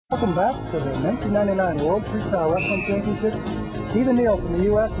Welcome back to the 1999 World Freestyle Wrestling Championships. Stephen Neal from the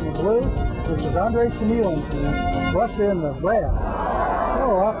U.S. in the blue versus Andrei Shumilin from Russia in the red. Oh,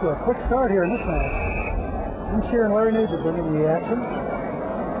 we're off to a quick start here in this match. Jim Shear and Larry Nugent bringing the action.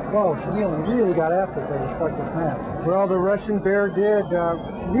 Whoa, Shumilin really got after it there to start this match. Well, the Russian Bear did.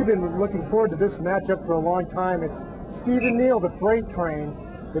 We've been looking forward to this matchup for a long time. It's Stephen Neal, the freight train,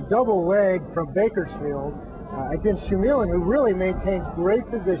 the double leg from Bakersfield, against Shumilin, who really maintains great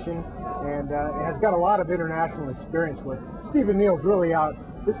position and has got a lot of international experience with. Stephen Neal's really out.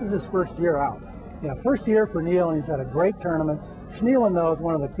 This is his first year out. Yeah, first year for Neal, and he's had a great tournament. Shumilin, though, is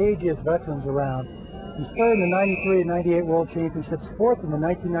one of the cagiest veterans around. He's third in the 93 and 98 World Championships, fourth in the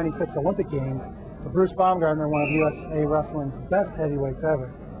 1996 Olympic Games, to Bruce Baumgartner, one of USA Wrestling's best heavyweights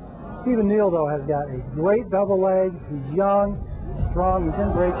ever. Stephen Neal, though, has got a great double leg. He's young, he's strong, he's in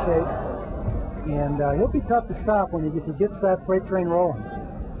great shape, and he'll be tough to stop if he gets that freight train rolling.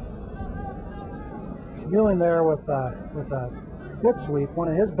 Shumilin there with a foot sweep, one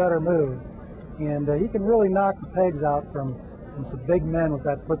of his better moves, and he can really knock the pegs out from some big men with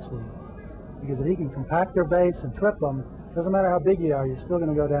that foot sweep. Because if he can compact their base and trip them, doesn't matter how big you are, you're still going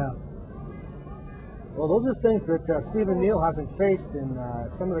to go down. Well, those are things that Stephen Neal hasn't faced in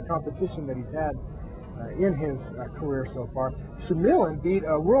some of the competition that he's had in his career so far. Shumilin beat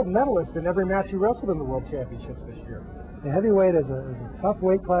a world medalist in every match he wrestled in the World Championships this year. The heavyweight is a tough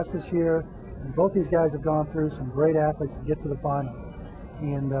weight class this year, and both these guys have gone through some great athletes to get to the finals.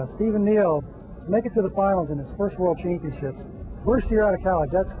 And Stephen Neal, to make it to the finals in his first World Championships, first year out of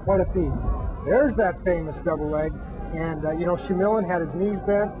college, that's quite a feat. There's that famous double leg, and you know, Shumilin had his knees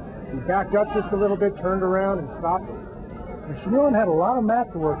bent. He backed up just a little bit, turned around, and stopped it. And Shumilin had a lot of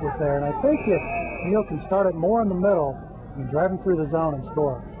mat to work with there, and I think if Neal can start it more in the middle, he can drive him through the zone and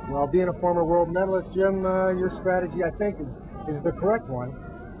score. Well, being a former world medalist, Jim, your strategy, I think, is the correct one.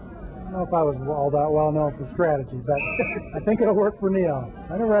 I don't know if I was all that well known for strategy, but I think it'll work for Neal.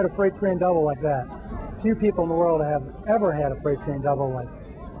 I never had a freight train double like that. Few people in the world have ever had a freight train double like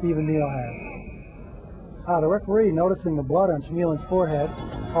Stephen Neal has. The referee, noticing the blood on Shumilin's forehead,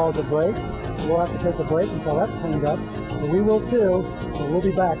 calls a break. So we'll have to take a break until that's cleaned up. But we will too. So we'll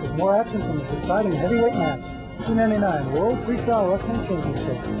be back with more action from this exciting heavyweight match, 1999 World Freestyle Wrestling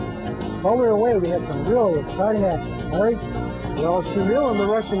Championships. While we were away, we had some really exciting action. Larry? Well, Shumilin, the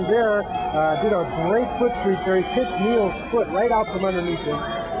Russian Bear, did a great foot sweep there. He kicked Neal's foot right out from underneath him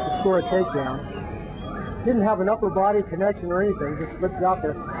to score a takedown. Didn't have an upper body connection or anything, just slipped it out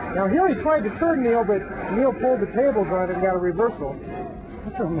there. Now here he tried to turn Neal, but Neal pulled the tables on it and got a reversal.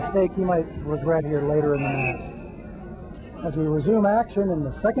 That's a mistake he might regret here later in the match. As we resume action in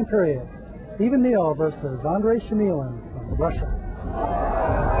the second period, Stephen Neal versus Andrei Shumilin from Russia.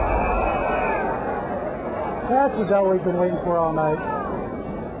 That's the double he's been waiting for all night.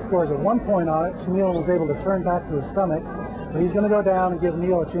 Scores a 1 point on it. Shumilin was able to turn back to his stomach, but he's going to go down and give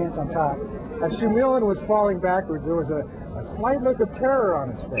Neal a chance on top. As Shumilin was falling backwards, there was a slight look of terror on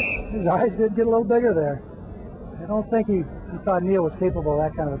his face. His eyes did get a little bigger there. I don't think he thought Neal was capable of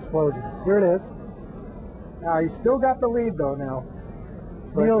that kind of explosion. Here it is. He's still got the lead, though, now.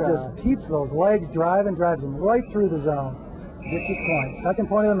 Neal just keeps those legs driving, drives him right through the zone. Gets his point. Second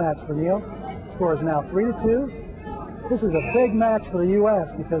point of the match for Neal. Score is now 3-2. This is a big match for the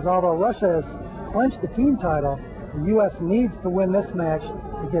U.S. because although Russia has clinched the team title, the U.S. needs to win this match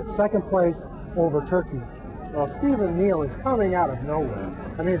to get second place over Turkey. Well, Stephen Neal is coming out of nowhere.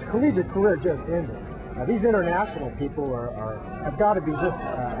 I mean, his collegiate career just ended. These international people have got to be just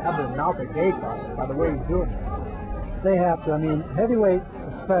have their mouth agape by the way he's doing this. They have to. I mean, heavyweights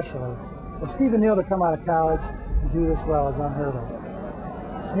especially. For Stephen Neal to come out of college and do this well is unheard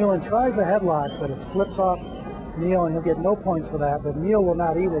of. Shumilin tries a headlock, but it slips off Neal, and he'll get no points for that. But Neal will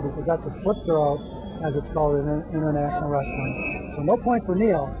not either because that's a slip throw, as it's called in international wrestling. So no point for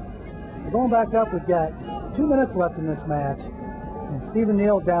Neal. We're going back up. We've got 2 minutes left in this match, and Stephen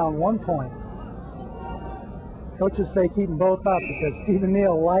Neal down 1 point. Coaches say keep them both up because Stephen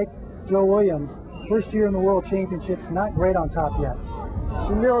Neal, like Joe Williams, first year in the World Championships, not great on top yet.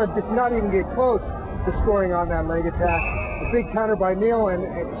 Shumilin did not even get close to scoring on that leg attack. A big counter by Neal, and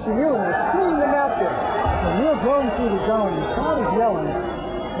Shumilin was cleaning them out there. And Neal drove him through the zone, and the crowd is yelling.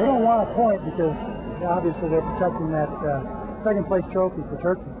 They don't want a point because obviously they're protecting that second place trophy for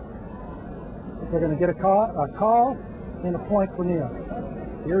Turkey. But they're going to get a call and a point for Neal.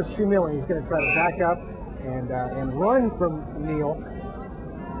 Here's Shumilin. He's going to try to back up and run from Neal.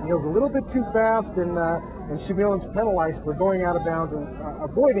 Neal's a little bit too fast, and Shumilin's penalized for going out of bounds and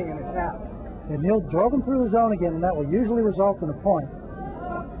avoiding an attack. And Neal drove him through the zone again, and that will usually result in a point.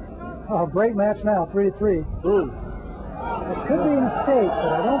 Oh, great match now, 3-3. Ooh. It could be a mistake,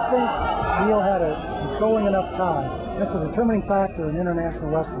 but I don't think Neal had a controlling enough tie. That's a determining factor in international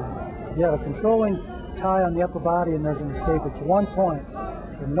wrestling. If you have a controlling tie on the upper body and there's a mistake, it's 1 point.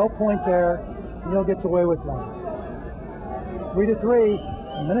 With no point there, Neal gets away with one.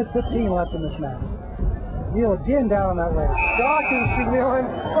 3-3, a minute 15 left in this match. Neal again down on that leg. Stalking Shumilin.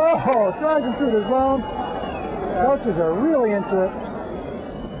 Oh, drives him through the zone. Coaches are really into it.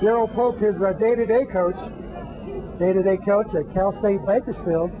 Daryl Pope, his day-to-day coach. Day-to-day coach at Cal State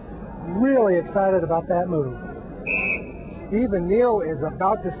Bakersfield, really excited about that move. Stephen Neal is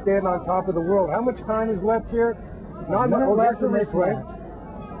about to stand on top of the world. How much time is left here? Not enough left in this match.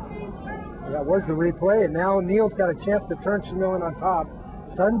 That was the replay, and now Neal's got a chance to turn Shumilin on top.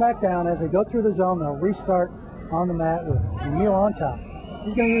 Starting back down, as they go through the zone, they'll restart on the mat with Neal on top.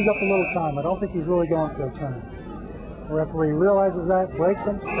 He's going to use up a little time. I don't think he's really going for a turn. The referee realizes that, breaks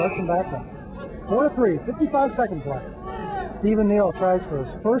him, starts him back up. 4-3, 55 seconds left. Stephen Neal tries for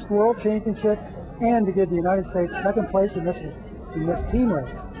his first world championship and to give the United States second place in this team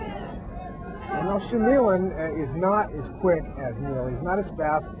race. And now Shumilin is not as quick as Neal. He's not as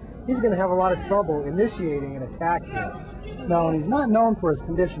fast. He's going to have a lot of trouble initiating an attack here. No, and he's not known for his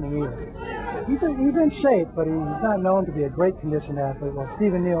conditioning either. He's in shape, but he's not known to be a great conditioned athlete, while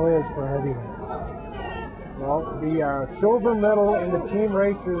Stephen Neal is for a heavyweight. Well, the silver medal in the team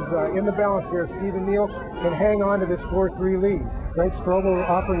race is in the balance here. Stephen Neal can hang on to this 4-3 lead. Greg Strobel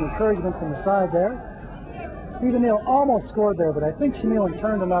offering encouragement from the side there. Stephen Neal almost scored there, but I think Shumilin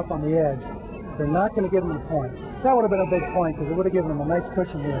turned enough on the edge. They're not going to give him the point. That would have been a big point because it would have given him a nice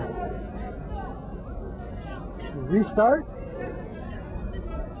cushion here. Restart.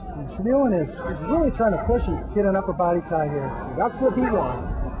 And Shumilin is really trying to push and get an upper body tie here. So that's what he wants.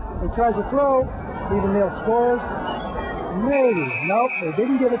 He tries to throw. Stephen Neal scores. Maybe. Nope, they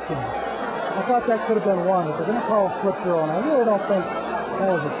didn't give it to him. I thought that could have been one, but they're going to call a slip throw, and I really don't think that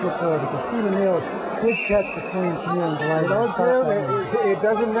was a slip throw because Stephen Neal did catch between Shumilin's legs. It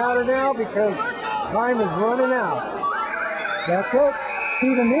doesn't matter now because time is running out. That's it.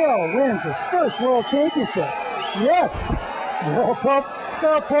 Stephen Neal wins his first world championship. Yes. Daryl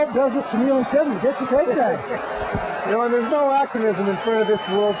Pope does what Shumilin couldn't. Gets a takedown. You know, and there's no acronym in front of this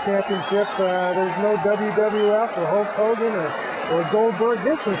world championship. There's no WWF or Hulk Hogan or Goldberg.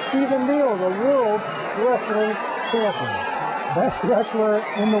 This is Stephen Neal, the world's wrestling champion. Best wrestler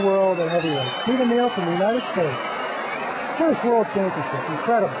in the world at heavyweight. Stephen Neal from the United States. First world championship.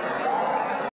 Incredible.